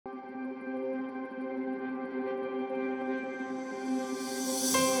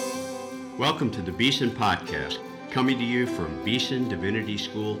Welcome to the Beeson Podcast, coming to you from Beeson Divinity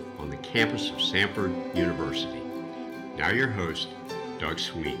School on the campus of Samford University. Now your host, Doug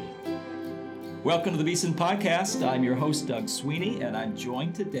Sweeney. Welcome to the Beeson Podcast. I'm your host, Doug Sweeney, and I'm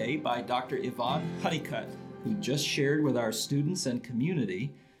joined today by Dr. Yvonne Huneycutt, who just shared with our students and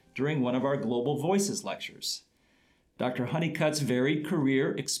community during one of our Global Voices lectures. Dr. Honeycutt's varied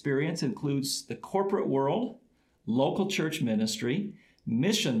career experience includes the corporate world, local church ministry,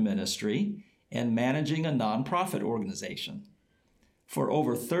 mission ministry, and managing a nonprofit organization. For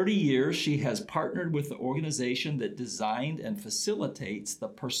over 30 years, she has partnered with the organization that designed and facilitates the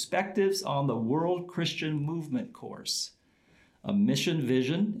Perspectives on the World Christian Movement course, a mission,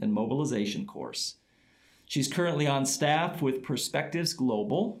 vision, and mobilization course. She's currently on staff with Perspectives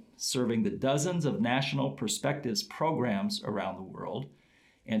Global, serving the dozens of national Perspectives programs around the world,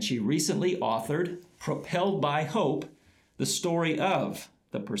 and she recently authored Propelled by Hope, the story of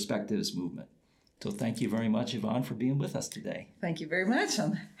the Perspectives movement. So thank you very much, Yvonne, for being with us today. Thank you very much.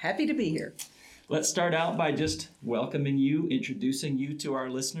 I'm happy to be here. Let's start out by just welcoming you, introducing you to our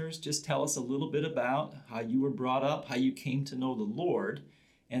listeners. Just tell us a little bit about how you were brought up, how you came to know the Lord,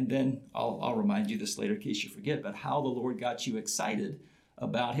 and then I'll remind you this later in case you forget, but how the Lord got you excited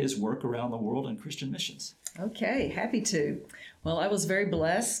about his work around the world and Christian missions. Okay, happy to. Well, I was very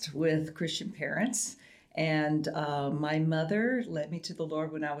blessed with Christian parents. And my mother led me to the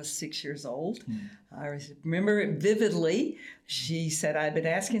Lord when I was 6 years old. I remember it vividly. She said I'd been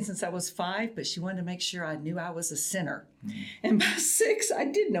asking since I was 5, but she wanted to make sure I knew I was a sinner. And by 6, I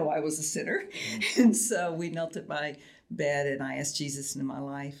did know I was a sinner. And so we knelt at my bed and I asked Jesus into my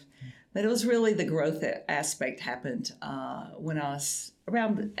life. But it was really the growth aspect happened when I was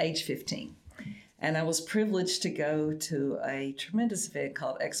around age 15. And I was privileged to go to a tremendous event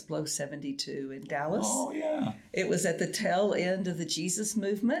called Explo 72 in Dallas. Oh, yeah. It was at the tail end of the Jesus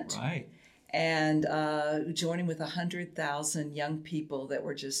movement. Right. And joining with 100,000 young people that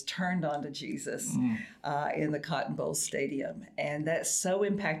were just turned on to Jesus in the Cotton Bowl Stadium. And that so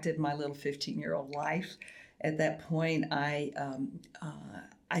impacted my little 15-year-old life. At that point,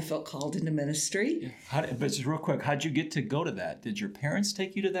 I felt called into ministry. But just real quick, how'd you get to go to that? Did your parents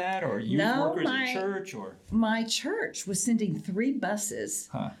take you to that, or youth workers at church? Or my church was sending 3 buses.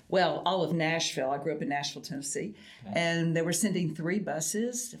 Well, all of Nashville. I grew up in Nashville, Tennessee, and they were sending 3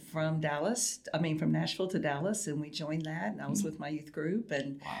 buses from Nashville to Dallas, and we joined that. And I was with my youth group,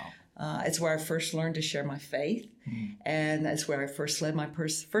 and it's where I first learned to share my faith, and that's where I first led my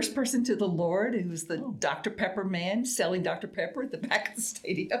first person to the Lord, who was the Dr. Pepper man selling Dr. Pepper at the back of the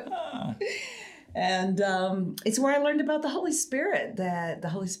stadium. And it's where I learned about the Holy Spirit, that the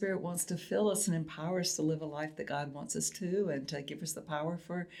Holy Spirit wants to fill us and empower us to live a life that God wants us to, and to give us the power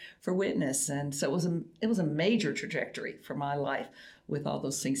for witness. And so it was a major trajectory for my life with all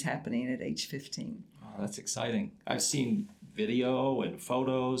those things happening at age 15. Oh, that's exciting. I've seen video and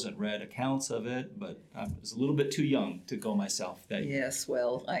photos and read accounts of it, but I was a little bit too young to go myself. Yes,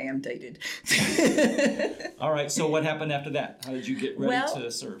 well, I am dated. All right, so what happened after that? How did you get ready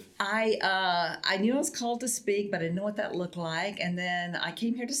to serve? I knew I was called to speak, but I didn't know what that looked like. And then I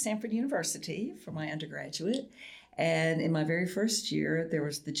came here to Samford University for my undergraduate. And in my very first year, there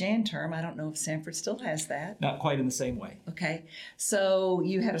was the Jan term. I don't know if Samford still has that. Not quite in the same way. Okay. So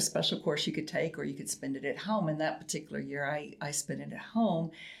you had a special course you could take, or you could spend it at home. And that particular year, I spent it at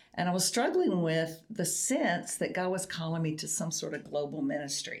home. And I was struggling with the sense that God was calling me to some sort of global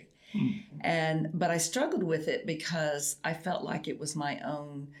ministry. But I struggled with it because I felt like it was my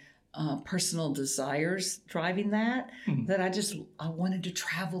own personal desires driving that I wanted to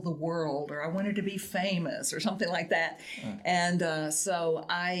travel the world, or I wanted to be famous or something like that. And so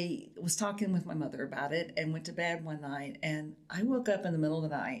I was talking with my mother about it and went to bed one night, and I woke up in the middle of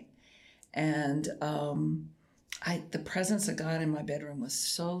the night, and the presence of God in my bedroom was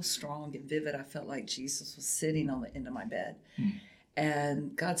so strong and vivid. I felt like Jesus was sitting on the end of my bed.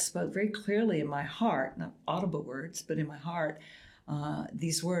 And God spoke very clearly in my heart, not audible words, but in my heart,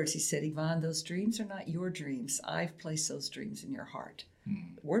 these words. He said, "Yvonne, those dreams are not your dreams. I've placed those dreams in your heart."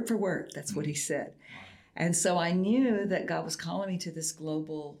 Word for word, that's what he said. And so I knew that God was calling me to this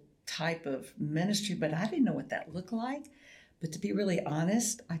global type of ministry, but I didn't know what that looked like. But to be really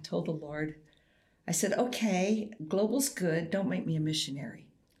honest, I told the Lord, I said, okay, global's good. Don't make me a missionary.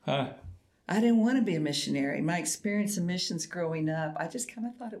 I didn't want to be a missionary. My experience in missions growing up, I just kind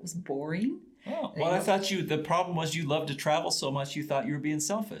of thought it was boring. Oh, well, I thought the problem was you loved to travel so much you thought you were being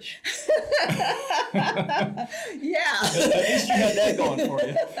selfish. Yeah. At least you had that going for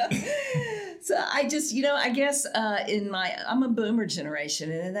you. So I just, I guess I'm a boomer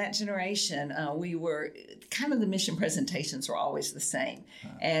generation, and in that generation, we were kind of the mission presentations were always the same.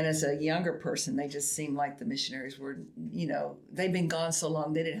 And as a younger person, they just seemed like the missionaries were, they'd been gone so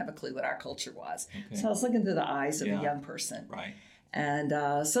long, they didn't have a clue what our culture was. Okay. So I was looking through the eyes of a young person. Right.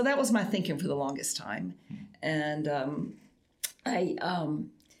 And so that was my thinking for the longest time. And I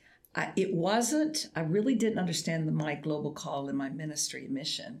really didn't understand my global call in my ministry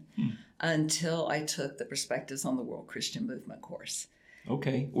mission until I took the Perspectives on the World Christian Movement course.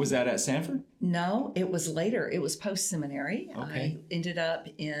 Okay. Was that at Sanford? No, it was later. It was post-seminary. Okay. I ended up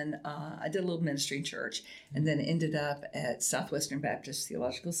I did a little ministry in church, and then ended up at Southwestern Baptist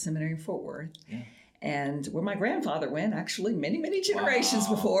Theological Seminary in Fort Worth. Yeah. And where my grandfather went, actually, many, many generations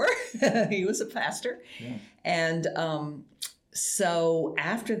before. He was a pastor. Yeah. And so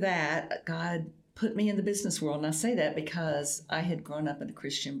after that, God put me in the business world. And I say that because I had grown up in a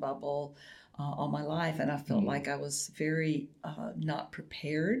Christian bubble all my life, and I felt like I was very not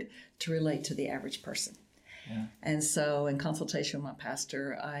prepared to relate to the average person. Yeah. And so in consultation with my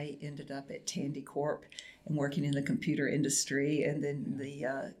pastor, I ended up at Tandy Corp and working in the computer industry. And then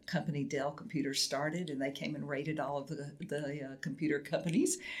the company Dell Computers started, and they came and raided all of the computer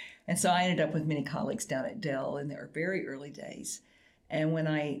companies. And so I ended up with many colleagues down at Dell in their very early days. And when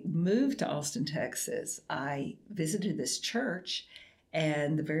I moved to Austin, Texas, I visited this church.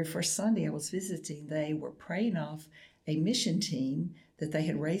 And the very first Sunday I was visiting, they were praying off a mission team that they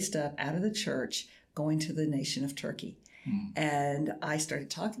had raised up out of the church going to the nation of Turkey. And I started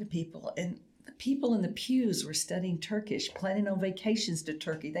talking to people, and the people in the pews were studying Turkish, planning on vacations to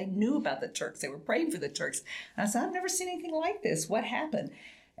Turkey. They knew about the Turks. They were praying for the Turks. And I said, I've never seen anything like this. What happened?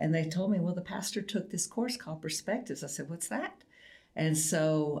 And they told me, well, the pastor took this course called Perspectives. I said, what's that? And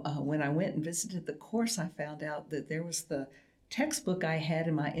so when I went and visited the course, I found out that there was the textbook I had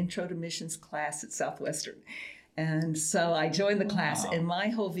in my Intro to Missions class at Southwestern. And so I joined the class, and my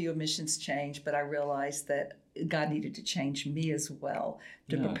whole view of missions changed, but I realized that God needed to change me as well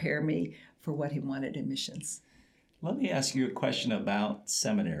to prepare me for what he wanted in missions. Let me ask you a question about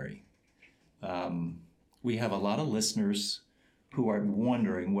seminary. We have a lot of listeners who are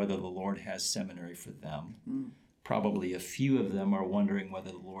wondering whether the Lord has seminary for them. Probably a few of them are wondering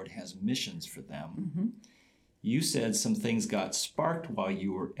whether the Lord has missions for them. You said some things got sparked while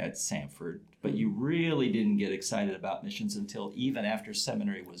you were at Sanford, but you really didn't get excited about missions until even after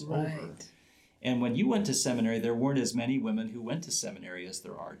seminary was over. And when you went to seminary, there weren't as many women who went to seminary as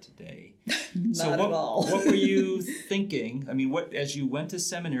there are today. Not at all. What were you thinking? I mean, as you went to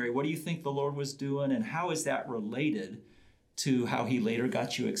seminary, what do you think the Lord was doing, and how is that related to how he later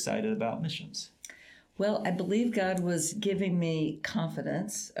got you excited about missions? Well, I believe God was giving me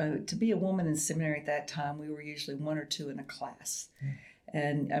confidence. To be a woman in seminary at that time, we were usually one or two in a class.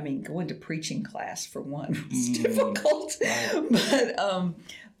 And I mean, going to preaching class for one was difficult.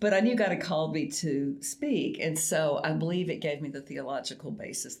 But I knew God had called me to speak. And so I believe it gave me the theological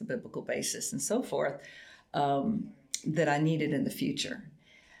basis, the biblical basis, and so forth, that I needed in the future.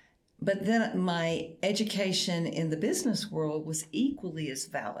 But then my education in the business world was equally as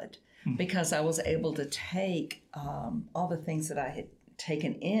valid, because I was able to take all the things that I had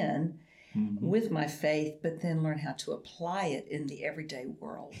taken in with my faith, but then learn how to apply it in the everyday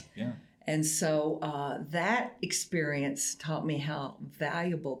world. Yeah. And so that experience taught me how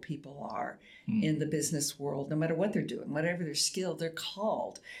valuable people are in the business world, no matter what they're doing, whatever their skill, they're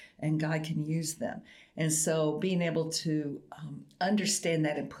called, and God can use them. And so being able to understand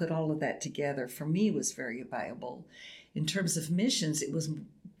that and put all of that together for me was very valuable. In terms of missions, it was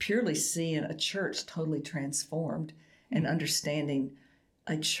purely seeing a church totally transformed and understanding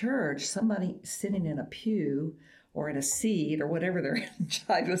a church, somebody sitting in a pew or in a seat or whatever they're in,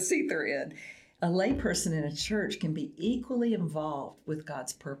 a seat they're in. A layperson in a church can be equally involved with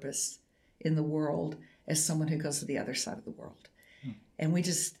God's purpose in the world as someone who goes to the other side of the world. And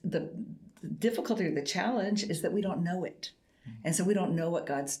the difficulty or the challenge is that we don't know it. And so we don't know what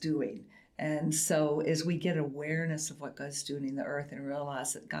God's doing. And so as we get awareness of what God's doing in the earth and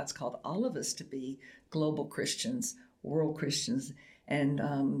realize that God's called all of us to be global Christians, world Christians,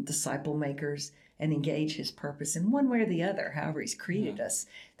 and disciple makers, and engage his purpose in one way or the other, however he's created us,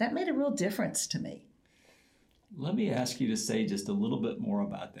 that made a real difference to me. Let me ask you to say just a little bit more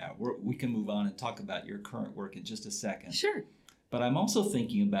about that. We can move on and talk about your current work in just a second. Sure. But I'm also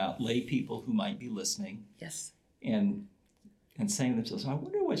thinking about lay people who might be listening. Yes. And saying to themselves, I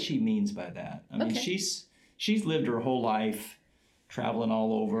wonder what she means by that. I mean, she's lived her whole life traveling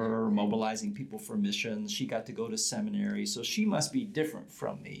all over, mobilizing people for missions. She got to go to seminary, so she must be different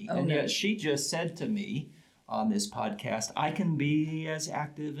from me. Yet she just said to me, on this podcast, I can be as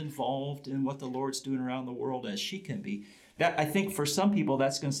active, involved in what the Lord's doing around the world as she can be. That, I think for some people,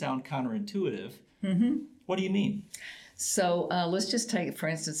 that's going to sound counterintuitive. Mm-hmm. What do you mean? So let's just take, for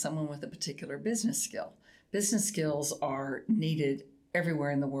instance, someone with a particular business skill. Business skills are needed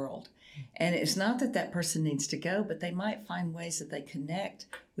everywhere in the world. And it's not that that person needs to go, but they might find ways that they connect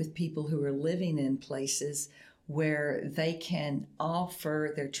with people who are living in places where they can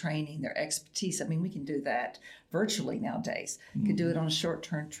offer their training, their expertise. I mean, we can do that virtually nowadays. You can do it on a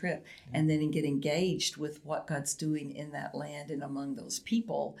short-term trip and then get engaged with what God's doing in that land and among those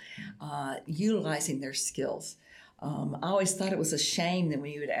people, utilizing their skills. I always thought it was a shame that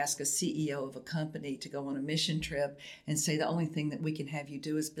when you would ask a CEO of a company to go on a mission trip and say the only thing that we can have you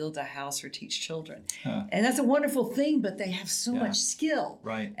do is build a house or teach children. And that's a wonderful thing, but they have so much skill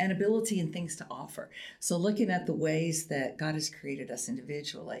and ability and things to offer. So looking at the ways that God has created us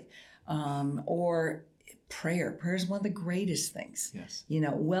individually, or prayer. Prayer is one of the greatest things. Yes. You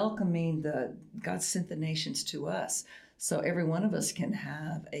know, welcoming God sent the nations to us. So every one of us can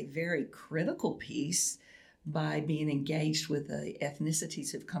have a very critical piece by being engaged with the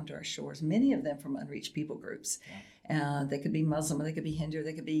ethnicities who've come to our shores, many of them from unreached people groups. They could be Muslim, or they could be Hindu,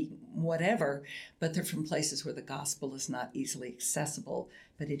 they could be whatever, but they're from places where the gospel is not easily accessible,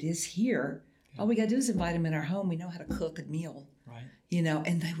 but it is here. All we got to do is invite them in our home. We know how to cook a meal, you know,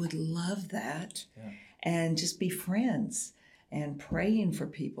 and they would love that. And just be friends and praying for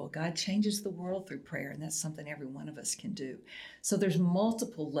people. God changes the world through prayer, and that's something every one of us can do. So there's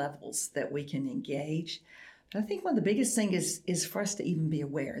multiple levels that we can engage. But I think one of the biggest things is for us to even be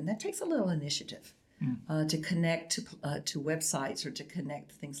aware, and that takes a little initiative to connect to websites, or to connect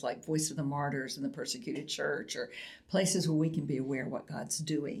to things like Voice of the Martyrs and the Persecuted Church, or places where we can be aware of what God's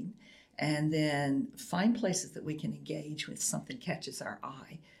doing, and then find places that we can engage with something catches our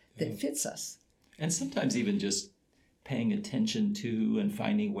eye that fits us. And sometimes even just paying attention to and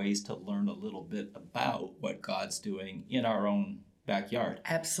finding ways to learn a little bit about what God's doing in our own backyard.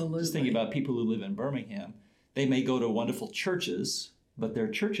 Absolutely. Just thinking about people who live in Birmingham. They may go to wonderful churches, but their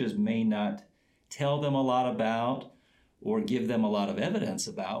churches may not tell them a lot about or give them a lot of evidence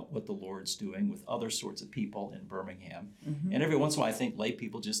about what the Lord's doing with other sorts of people in Birmingham. And every once in a while, I think lay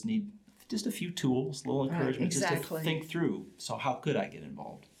people just need just a few tools, a little encouragement, just to think through. So how could I get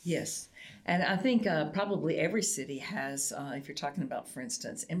involved? Yes. And I think probably every city has, if you're talking about, for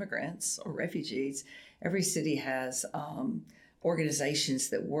instance, immigrants or refugees, every city has organizations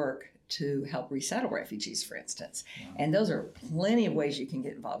that work to help resettle refugees, for instance. And those are plenty of ways you can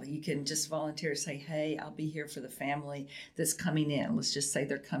get involved. You can just volunteer, say, hey, I'll be here for the family that's coming in. Let's just say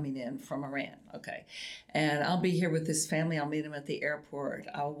they're coming in from Iran, okay? And I'll be here with this family. I'll meet them at the airport.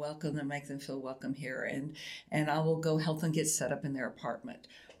 I'll welcome them, make them feel welcome here. And I will go help them get set up in their apartment.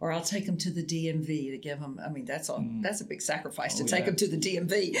 Or I'll take them to the DMV to give them, I mean, that's a big sacrifice to take them to the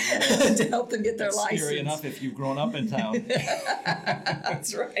DMV to help them get their license. Scary enough if you've grown up in town.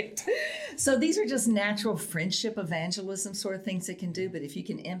 That's right. So these are just natural friendship evangelism sort of things they can do. But if you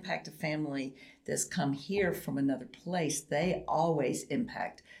can impact a family that's come here from another place, they always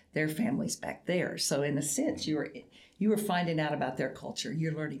impact their families back there. So in a sense, you are finding out about their culture.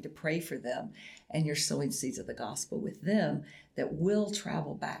 You're learning to pray for them, and you're sowing seeds of the gospel with them that will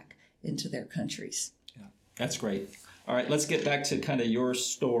travel back into their countries. Yeah, that's great. All right, let's get back to kind of your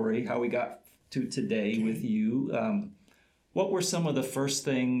story, how we got to today with you. What were some of the first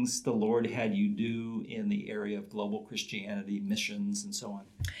things the Lord had you do in the area of global Christianity, missions, and so on?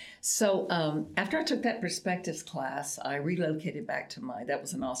 So after I took that perspectives class, I relocated back to that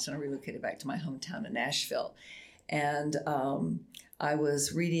was in Austin, I relocated back to my hometown in Nashville. And I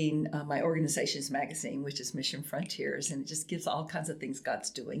was reading my organization's magazine, which is Mission Frontiers, and it just gives all kinds of things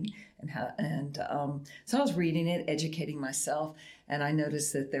God's doing. So I was reading it, educating myself, and I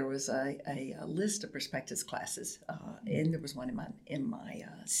noticed that there was a list of perspectives classes, and there was one in my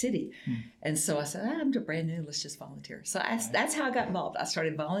city. And so I said, I'm brand new, let's just volunteer. So that's how I got involved. I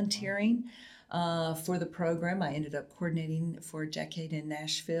started volunteering for the program. I ended up coordinating for a decade in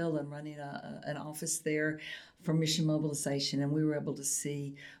Nashville and running an office there for mission mobilization, and we were able to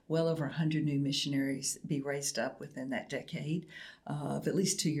see well over 100 new missionaries be raised up within that decade of at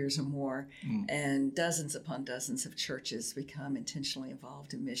least 2 years or more, and dozens upon dozens of churches become intentionally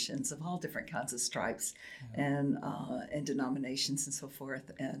involved in missions of all different kinds of stripes and denominations and so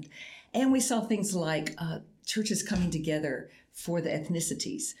forth. And we saw things like churches coming together for the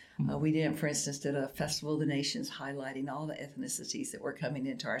ethnicities. We for instance, did a Festival of the Nations highlighting all the ethnicities that were coming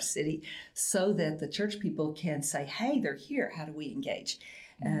into our city so that the church people can say, hey, they're here. How do we engage?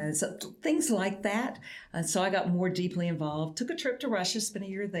 So things like that. And so I got more deeply involved. Took a trip to Russia, spent a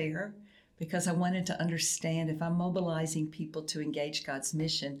year there. because I wanted to understand if I'm mobilizing people to engage God's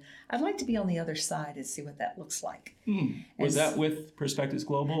mission, I'd like to be on the other side and see what that looks like. Was that with Perspectives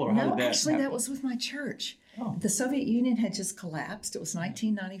Global, or how no, did that actually, happen? that was with my church. Oh. The Soviet Union had just collapsed. It was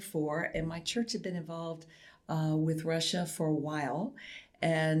 1994, and my church had been involved with Russia for a while,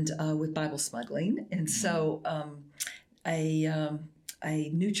 and with Bible smuggling. And so a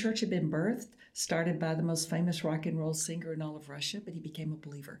new church had been birthed, started by the most famous rock and roll singer in all of Russia, but he became a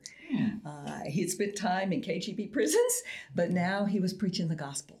believer. He had spent time in KGB prisons, but now he was preaching the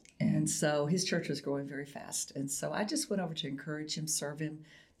gospel. And so his church was growing very fast. And so I just went over to encourage him, serve him,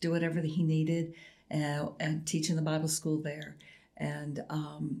 do whatever that he needed, and teach in the Bible school there. And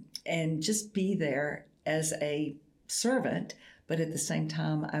just be there as a servant, but at the same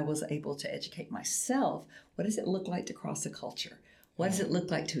time, I was able to educate myself. What does it look like to cross a culture? What does it look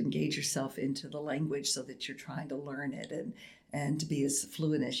like to engage yourself into the language so that you're trying to learn it and to be as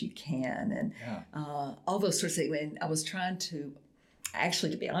fluent as you can, and all those sorts of things. And I was trying to,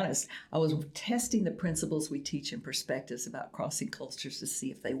 actually, to be honest, I was testing the principles we teach in Perspectives about crossing cultures to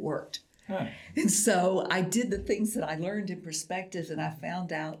see if they worked. And so I did the things that I learned in Perspectives, and I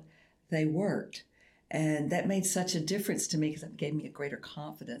found out they worked. And that made such a difference to me because it gave me a greater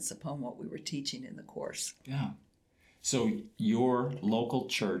confidence upon what we were teaching in the course. Yeah. So your local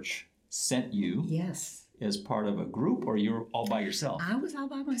church sent you Yes. as part of a group, or you're all by yourself? I was all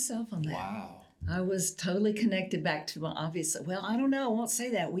by myself on that. Wow. I was totally connected back to my obvious. Well, I don't know. I won't say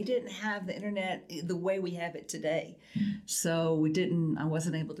that. We didn't have the internet the way we have it today. So I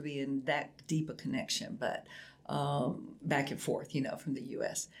wasn't able to be in that deep a connection, but back and forth, from the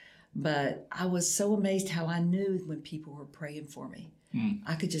U.S. But I was so amazed how I knew when people were praying for me.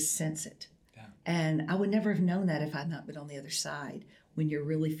 I could just sense it. Yeah. And I would never have known that if I'd not been on the other side when you're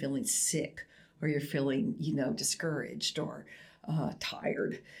really feeling sick or you're feeling, discouraged or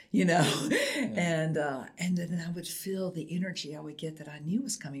tired, Yeah. And then I would feel the energy I would get that I knew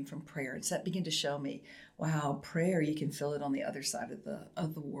was coming from prayer. And so that began to show me, wow, prayer, you can feel it on the other side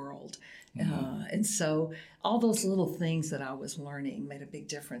of the world. And so all those little things that I was learning made a big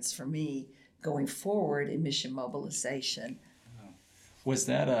difference for me going forward in mission mobilization. Was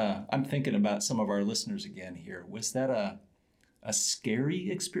that I'm thinking about some of our listeners again here. Was that a scary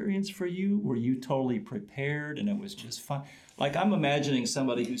experience for you? Were you totally prepared and it was just fun? Like, I'm imagining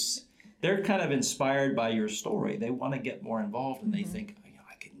somebody they're kind of inspired by your story. They want to get more involved and they think,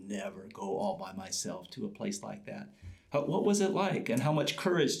 I could never go all by myself to a place like that. What was it like, and how much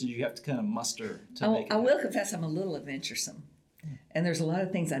courage did you have to kind of muster to make it? I will confess I'm a little adventuresome, and there's a lot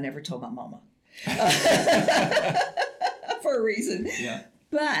of things I never told my mama for a reason. Yeah.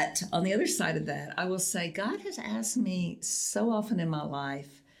 But on the other side of that, I will say God has asked me so often in my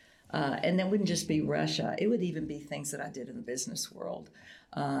life, and that wouldn't just be Russia. It would even be things that I did in the business world,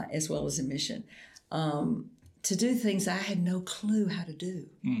 as well as in mission, to do things I had no clue how to do,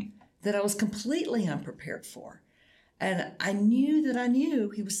 that I was completely unprepared for. And I knew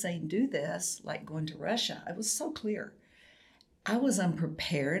he was saying, do this, like going to Russia. It was so clear. I was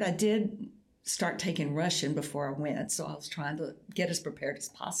unprepared. I did start taking Russian before I went, so I was trying to get as prepared as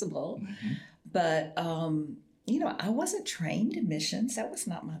possible. But, I wasn't trained in missions. That was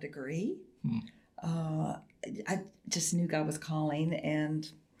not my degree. I just knew God was calling, and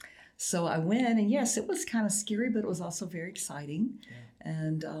so I went, and yes, it was kind of scary, but it was also very exciting. Yeah.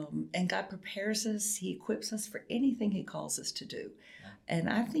 And God prepares us. He equips us for anything he calls us to do. Yeah. And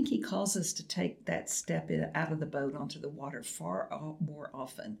I think he calls us to take that step out of the boat onto the water far more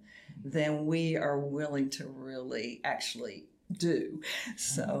often than we are willing to really actually do.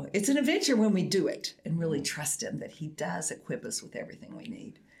 So it's an adventure when we do it and really trust him that he does equip us with everything we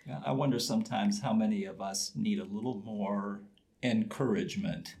need. Yeah, I wonder sometimes how many of us need a little more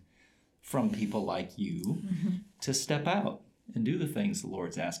encouragement from people like you to step out and do the things the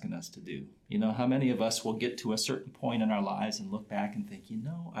Lord's asking us to do. How many of us will get to a certain point in our lives and look back and think,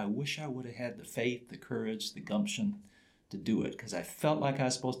 I wish I would have had the faith, the courage, the gumption to do it, because I felt like I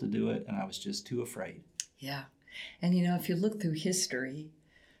was supposed to do it and I was just too afraid. Yeah. And if you look through history,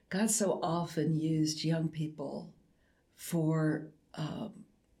 God so often used young people for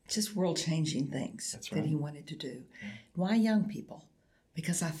just world-changing things that he wanted to do. Yeah. Why young people?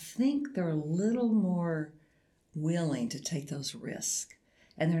 Because I think they're a little more willing to take those risks,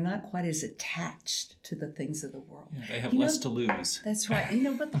 and they're not quite as attached to the things of the world. Yeah, they have less to lose. That's right.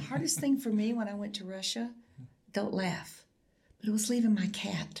 But the hardest thing for me when I went to Russia, don't laugh, but it was leaving my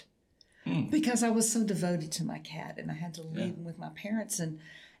cat. Because I was so devoted to my cat, and I had to leave him with my parents,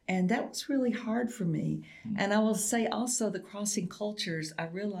 and that was really hard for me. And I will say also, the crossing cultures, I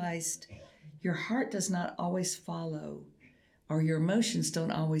realized your heart does not always follow or your emotions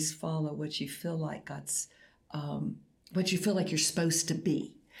don't always follow what you feel like what you feel like you're supposed to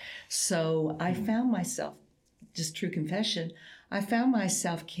be. So I found myself, just true confession, I found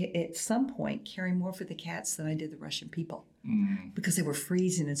myself at some point caring more for the cats than I did the Russian people because they were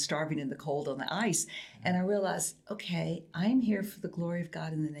freezing and starving in the cold on the ice. And I realized, okay, I'm here for the glory of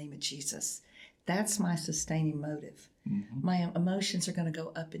God in the name of Jesus. That's my sustaining motive. My emotions are going to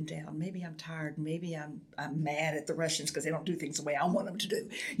go up and down. Maybe I'm tired. Maybe I'm mad at the Russians because they don't do things the way I want them to do.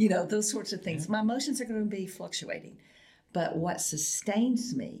 You know, those sorts of things. My emotions are going to be fluctuating. But what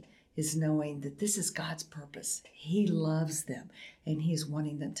sustains me is knowing that this is God's purpose. He loves them, and He's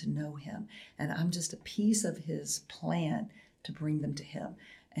wanting them to know Him. And I'm just a piece of His plan to bring them to Him.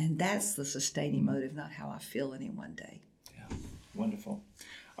 And that's the sustaining motive, not how I feel any one day. Yeah, wonderful.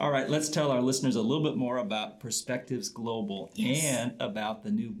 All right, let's tell our listeners a little bit more about Perspectives Global and about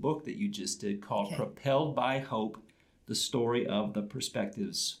the new book that you just did called Propelled by Hope, the story of the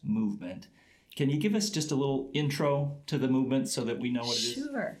Perspectives movement. Can you give us just a little intro to the movement so that we know what it is?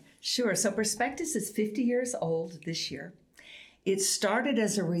 Sure. So Perspectives is 50 years old this year. It started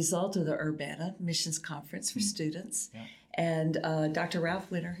as a result of the Urbana Missions Conference for students. Yeah. And Dr.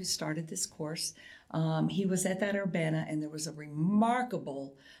 Ralph Winter, who started this course, he was at that Urbana, and there was a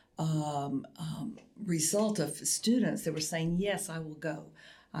remarkable result of students that were saying, yes, I will go.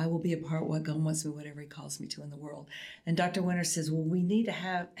 I will be a part of what God wants me, whatever He calls me to in the world. And Dr. Winter says, well, we need to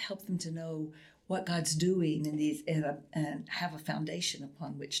help them to know what God's doing in these and have a foundation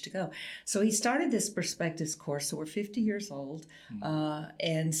upon which to go. So he started this Perspectives course. So we're 50 years old.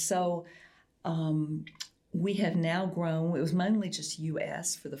 And so we have now grown. It was mainly just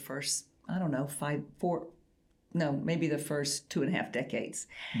U.S. for the first, maybe the first 2.5 decades.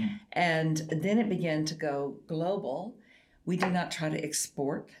 And then it began to go global. We do not try to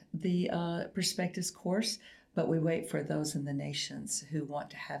export the Perspectives course, but we wait for those in the nations who want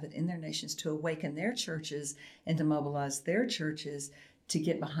to have it in their nations to awaken their churches and to mobilize their churches to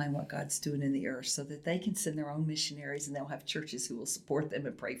get behind what God's doing in the earth so that they can send their own missionaries and they'll have churches who will support them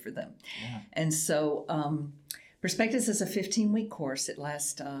and pray for them. Yeah. And so Perspectives is a 15-week course. It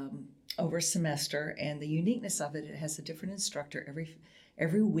lasts over a semester, and the uniqueness of it, it has a different instructor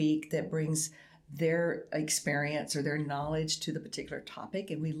every week that brings their experience or their knowledge to the particular topic,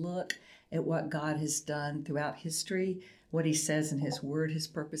 and we look at what God has done throughout history, what He says in His Word, His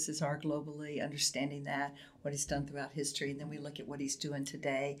purposes are globally, understanding that, what He's done throughout history, and then we look at what He's doing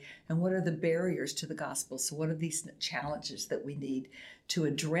today, and what are the barriers to the gospel. So what are these challenges that we need to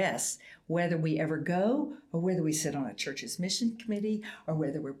address, whether we ever go or whether we sit on a church's mission committee or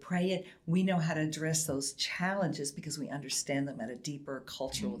whether we're praying, we know how to address those challenges because we understand them at a deeper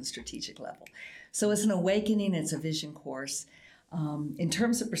cultural and strategic level. So it's an awakening, it's a vision course. In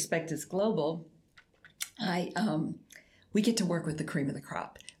terms of Perspectives Global, we get to work with the cream of the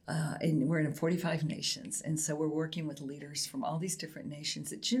crop. And we're in 45 nations. And so we're working with leaders from all these different nations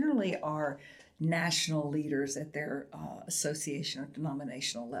that generally are national leaders at their association or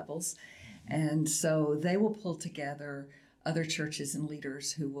denominational levels. And so they will pull together other churches and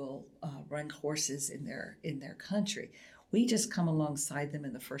leaders who will run courses in their country. We just come alongside them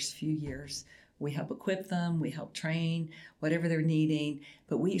in the first few years. We help equip them, we help train, whatever they're needing,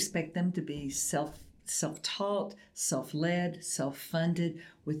 but we expect them to be self-taught, self-led, self-funded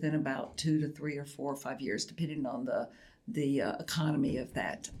within about 2 to 3 or 4 or 5 years, depending on the economy of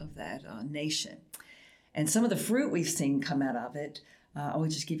that nation. And some of the fruit we've seen come out of it, I will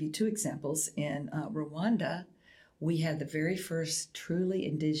just give you 2 examples. In Rwanda, we had the very first truly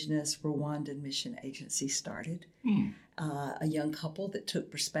indigenous Rwandan mission agency started. A young couple that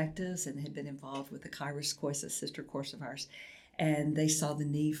took Perspectives and had been involved with the Kairos course, a sister course of ours. And they saw the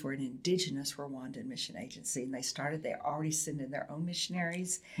need for an indigenous Rwandan mission agency. And they're already sending their own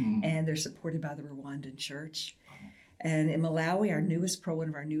missionaries, and they're supported by the Rwandan church. And in Malawi, one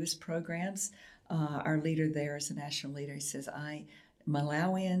of our newest programs, our leader there is a national leader. He says, the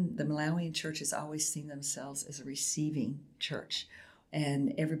Malawian church has always seen themselves as a receiving church.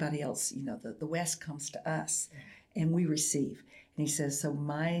 And everybody else, the West comes to us and we receive. And he says, so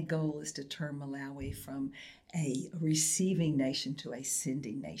my goal is to turn Malawi from a receiving nation to a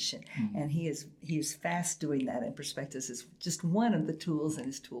sending nation. And he is fast doing that, and Perspectives is just one of the tools in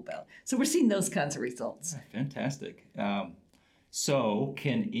his tool belt. So we're seeing those kinds of results. Fantastic. So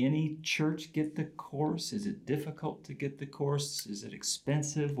can any church get the course? Is it difficult to get the course? Is it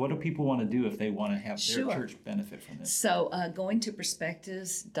expensive? What do people want to do if they want to have their church benefit from this? So going to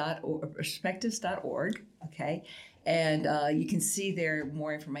perspectives.org, okay, And you can see there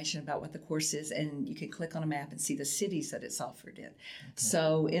more information about what the course is, and you can click on a map and see the cities that it's offered in. Okay.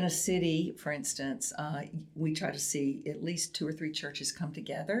 So in a city, for instance, we try to see at least 2 or 3 churches come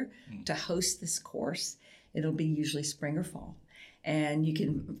together to host this course. It'll be usually spring or fall. And you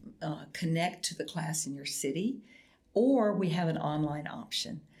can connect to the class in your city, or we have an online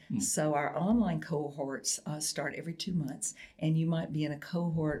option. So our online cohorts start every 2 months, and you might be in a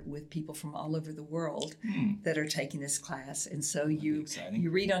cohort with people from all over the world that are taking this class. And so you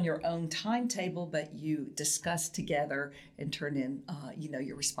read on your own timetable, but you discuss together and turn in,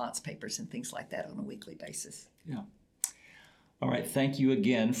 your response papers and things like that on a weekly basis. Yeah. All right. Thank you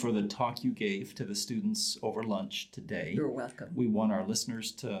again for the talk you gave to the students over lunch today. You're welcome. We want our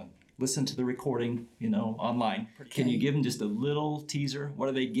listeners to listen to the recording, online. Okay. Can you give them just a little teaser? What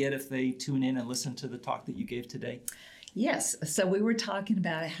do they get if they tune in and listen to the talk that you gave today? Yes. So we were talking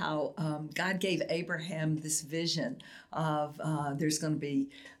about how God gave Abraham this vision of there's going to be,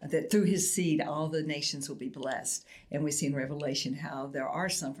 that through his seed, all the nations will be blessed. And we see in Revelation how there are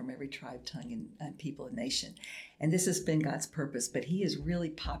some from every tribe, tongue, and people and nation. And this has been God's purpose, but he is really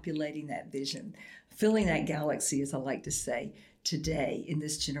populating that vision, filling that galaxy, as I like to say, today in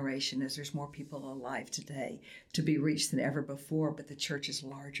this generation, as there's more people alive today to be reached than ever before, but the church is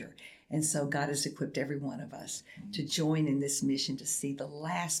larger. And so God has equipped every one of us to join in this mission to see the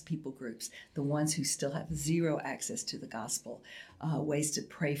last people groups, the ones who still have zero access to the gospel, ways to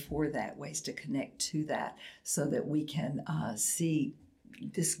pray for that, ways to connect to that, so that we can see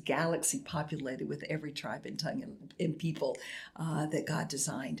this galaxy populated with every tribe and tongue and people that God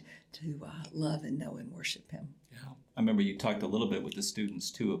designed to love and know and worship him. Yeah. I remember you talked a little bit with the students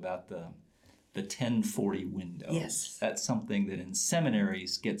too about the 1040 window. Yes. That's something that in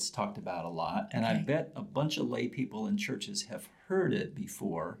seminaries gets talked about a lot. And I bet a bunch of lay people in churches have heard it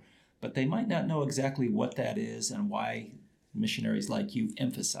before, but they might not know exactly what that is and why missionaries like you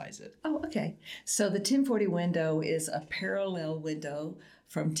emphasize it. Oh, okay. So the 1040 window is a parallel window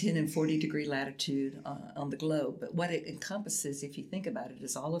from 10 and 40 degree latitude on the globe. But what it encompasses, if you think about it,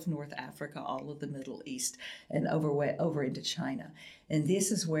 is all of North Africa, all of the Middle East, and over into China. And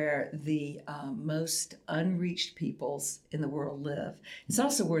this is where the most unreached peoples in the world live. It's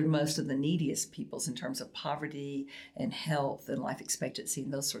also where most of the neediest peoples in terms of poverty and health and life expectancy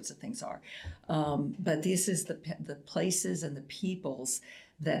and those sorts of things are. But this is the places and the peoples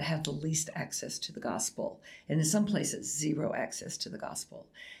that have the least access to the gospel, and in some places, zero access to the gospel.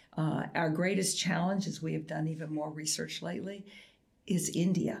 Our greatest challenge, as we have done even more research lately, is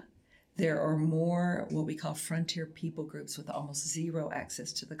India. There are more what we call frontier people groups with almost zero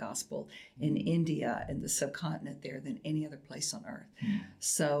access to the gospel in India and the subcontinent there than any other place on earth.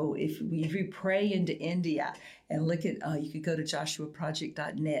 So if you pray into India and look at, you could go to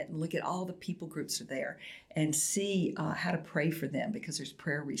joshuaproject.net and look at all the people groups are there and see how to pray for them, because there's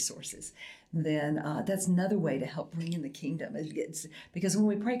prayer resources. Then that's another way to help bring in the kingdom. Because when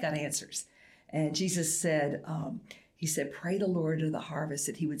we pray, God answers. And Jesus said, he said, pray the Lord of the harvest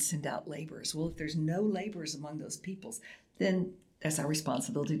that he would send out laborers. Well, if there's no laborers among those peoples, then that's our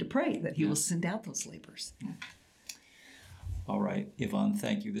responsibility to pray that he will send out those laborers. All right, Yvonne,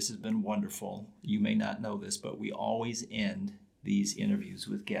 thank you. This has been wonderful. You may not know this, but we always end these interviews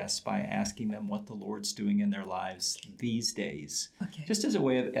with guests by asking them what the Lord's doing in their lives these days. Okay. Just as a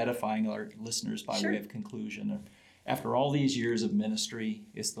way of edifying our listeners by way of conclusion. After all these years of ministry,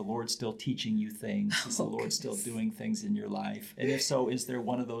 is the Lord still teaching you things? Is the Lord still doing things in your life? And if so, is there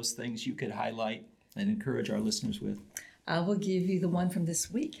one of those things you could highlight and encourage our listeners with? I will give you the one from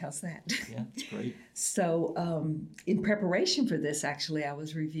this week. How's that? Yeah, that's great. So in preparation for this, actually, I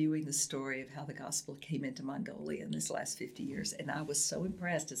was reviewing the story of how the gospel came into Mongolia in this last 50 years. And I was so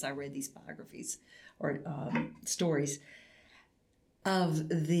impressed as I read these biographies or stories of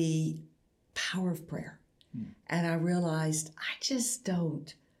the power of prayer. And I realized I just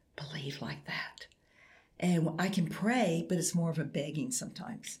don't believe like that. And I can pray, but it's more of a begging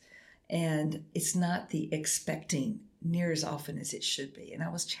sometimes. And it's not the expecting near as often as it should be. And I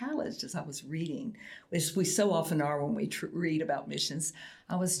was challenged as I was reading, as we so often are when we read about missions.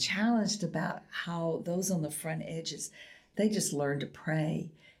 I was challenged about how those on the front edges, they just learn to pray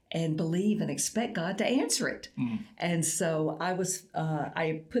and believe and expect God to answer it. And so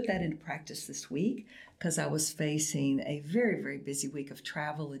I put that into practice this week, because I was facing a very, very busy week of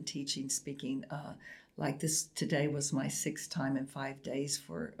travel and teaching, speaking. Like this today was my 6th time in 5 days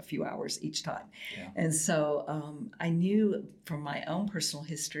for a few hours each time. Yeah. And so I knew from my own personal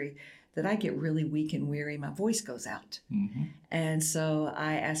history that I get really weak and weary. My voice goes out. And so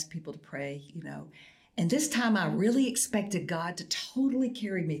I asked people to pray, and this time I really expected God to totally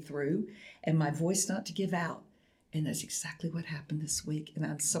carry me through and my voice not to give out. And that's exactly what happened this week. And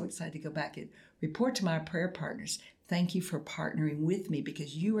I'm so excited to go back and report to my prayer partners. Thank you for partnering with me,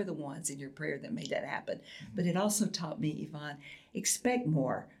 because you are the ones in your prayer that made that happen. But it also taught me, Yvonne, expect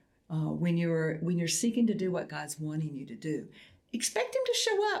more when you're seeking to do what God's wanting you to do. Expect him to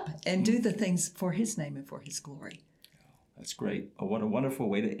show up and do the things for his name and for his glory. That's great. Oh, what a wonderful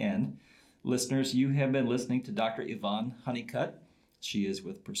way to end. Listeners, you have been listening to Dr. Yvonne Huneycutt. She is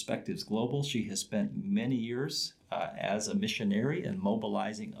with Perspectives Global. She has spent many years as a missionary and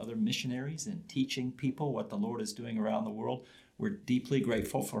mobilizing other missionaries and teaching people what the Lord is doing around the world. We're deeply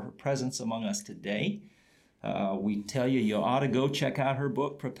grateful for her presence among us today. We tell you, you ought to go check out her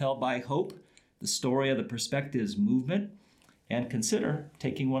book, Propelled by Hope, the story of the Perspectives movement, and consider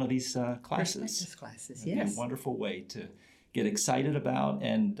taking one of these classes. Perspectives classes, It'd be a wonderful way to get excited about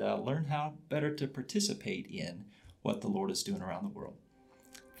and learn how better to participate in what the Lord is doing around the world.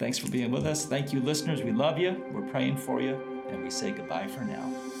 Thanks for being with us. Thank you, listeners. We love you. We're praying for you. And we say goodbye for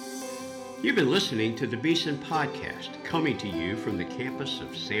now. You've been listening to the Beeson Podcast, coming to you from the campus of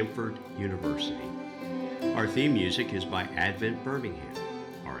Samford University. Our theme music is by Advent Birmingham.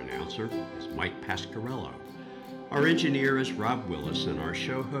 Our announcer is Mike Pasquarello. Our engineer is Rob Willis, and our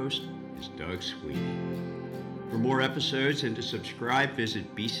show host is Doug Sweeney. For more episodes and to subscribe,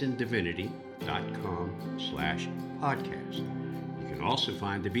 visit beesondivinity.com/podcast. You can also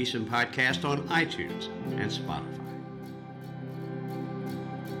find the Beeson Podcast on iTunes and Spotify.